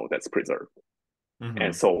anti-diagonal that's preserved,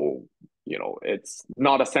 and so it's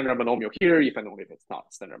not a standard monomial here, even if it's not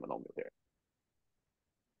a standard monomial there.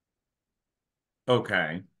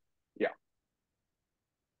 Okay.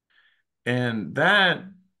 And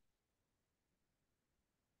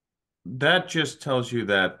that just tells you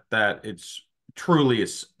that it's truly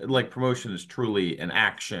is like promotion is truly an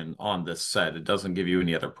action on this set. It doesn't give you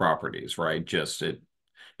any other properties, right? Just it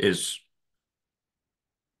is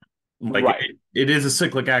like Right. it is a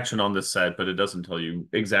cyclic action on this set, but it doesn't tell you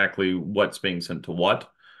exactly what's being sent to what.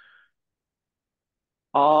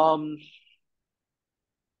 Um,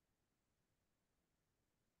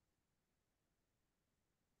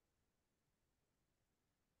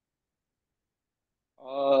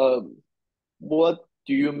 uh, what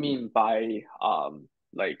do you mean by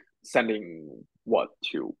like sending what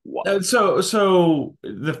to what? So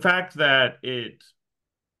the fact that it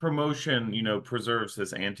promotion, preserves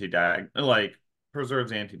this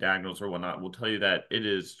preserves anti-diagonals or whatnot will tell you that it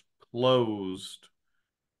is closed,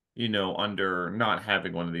 under not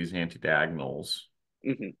having one of these anti-diagonals.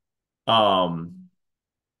 Hmm. Um,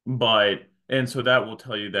 and so that will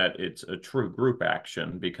tell you that it's a true group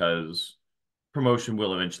action because promotion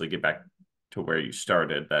will eventually get back to where you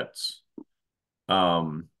started.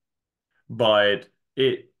 Um, but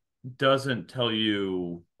it doesn't tell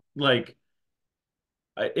you like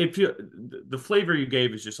if you the flavor you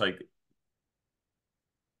gave is just like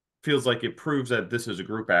feels like it proves that this is a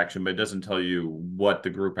group action, but it doesn't tell you what the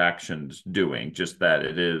group action's doing, just that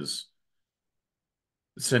it is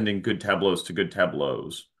sending good tableaux to good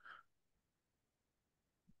tableaux.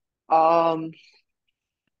 Um,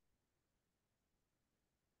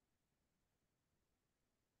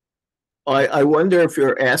 I wonder if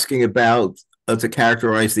you're asking about to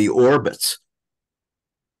characterize the orbits.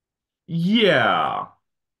 Yeah,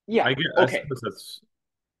 yeah, I okay. suppose that's.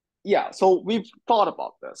 Yeah, so we've thought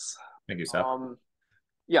about this. Thank you, Seth.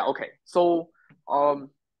 Yeah, okay. So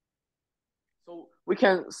we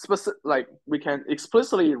can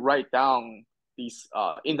explicitly write down these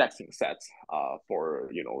indexing sets for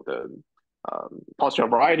the posture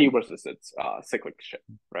variety versus its cyclic shift,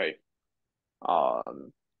 right?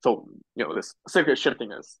 So this cyclic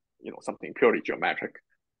shifting is something purely geometric,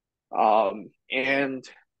 and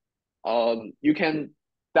you can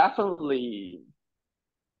definitely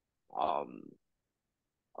um,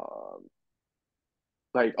 uh,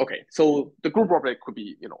 like okay, so the group orbit could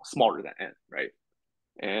be smaller than n, right?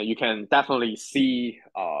 And you can definitely see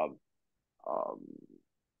um,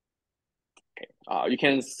 you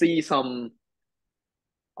can see some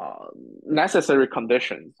necessary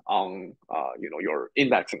conditions on your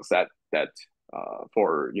indexing set that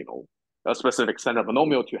for a specific standard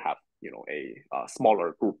monomial to have a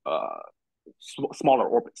smaller group smaller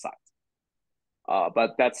orbit size.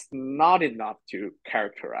 But that's not enough to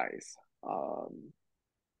characterize. Um,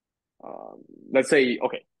 let's say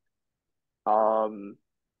okay. Um,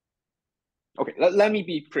 okay, let me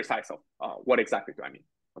be precise of what exactly do I mean.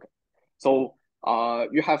 Okay, so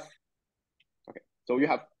you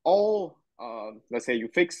have all let's say you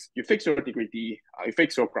fix your degree D, you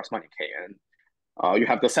fix your Grassmannian K, and you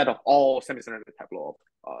have the set of all semi-standard tableau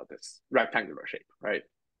of this rectangular shape, right?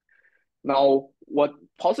 Now, what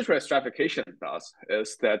positroid stratification does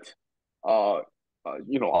is that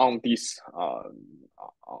on these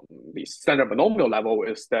standard monomial level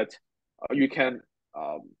is that you can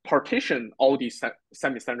partition all these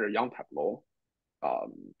semi-standard Young tableau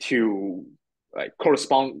to like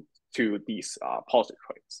correspond to these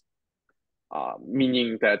positroids,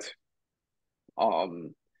 meaning that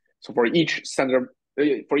so for each standard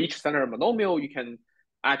monomial, you can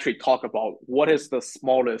actually talk about what is the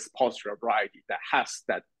smallest posture variety that has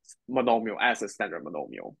that monomial as a standard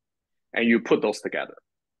monomial, and you put those together.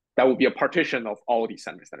 That would be a partition of all these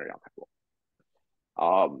semi-standard Young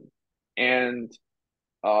tableau. And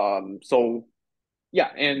so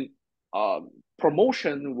yeah, and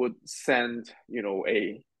promotion would send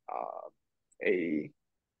a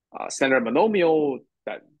standard monomial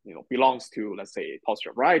that belongs to, let's say,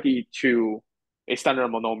 posture variety to a standard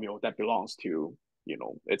monomial that belongs to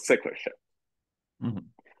its cyclic shift.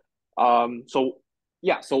 Mm-hmm. So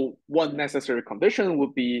yeah, so one necessary condition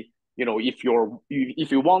would be if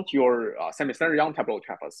you want your semi-standard Young tableau to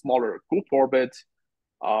have a smaller group orbit,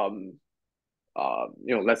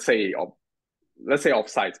 let's say of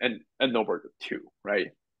size n over 2, right?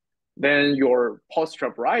 Then your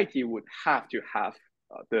posture variety would have to have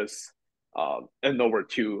this n over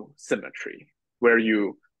 2 symmetry, where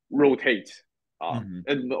you rotate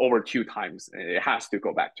n over 2 times, and it has to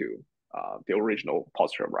go back to the original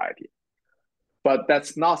posture variety. But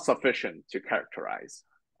that's not sufficient to characterize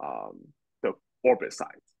the orbit size.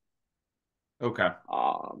 Okay.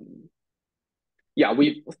 Yeah,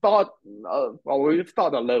 we've thought a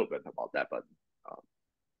little bit about that, but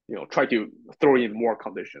try to throw in more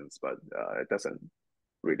conditions, but it doesn't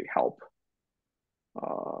really help.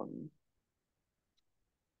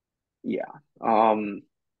 Yeah.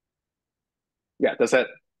 Yeah, does that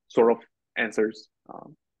sort of answers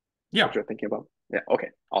Yeah. what you're thinking about? Yeah, okay,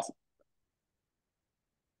 awesome.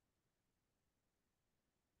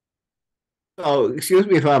 Oh, excuse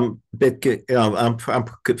me if I'm a bit, I'm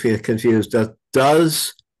confused.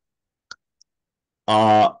 Does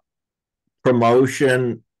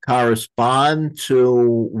promotion correspond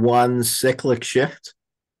to one cyclic shift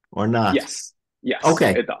or not? Yes,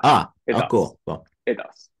 Okay. it does. It does. Cool. Well, It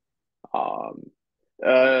does.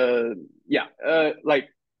 Yeah, like,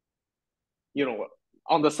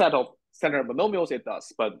 on the set of standard monomials, it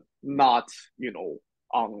does, but not,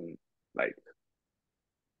 on like,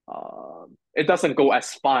 it doesn't go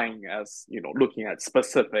as fine as, looking at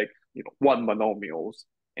specific, one monomials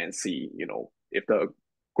and see, if the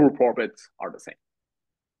group orbits are the same.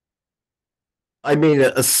 I mean,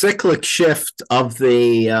 a cyclic shift of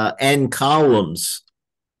the n columns,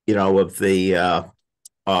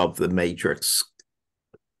 of the matrix.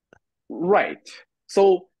 Right.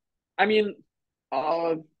 So, I mean,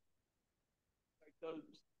 so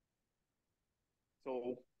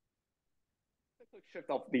cyclic shift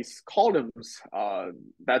of these columns,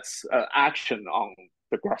 that's action on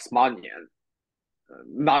the Grassmannian,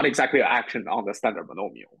 not exactly an action on the standard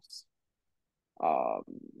monomials.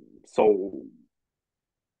 So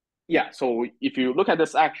yeah, so if you look at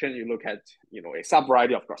this action, you look at a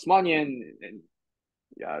subvariety of Grassmannian, and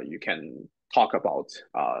you can talk about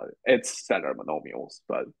its standard monomials,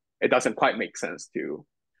 but it doesn't quite make sense to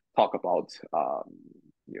talk about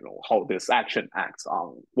how this action acts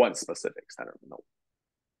on one specific standard monomial.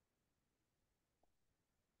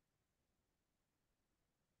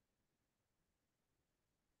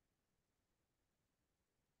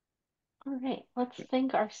 All right, let's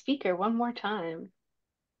thank our speaker one more time.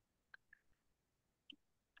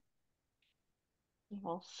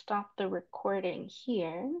 We'll stop the recording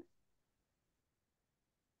here.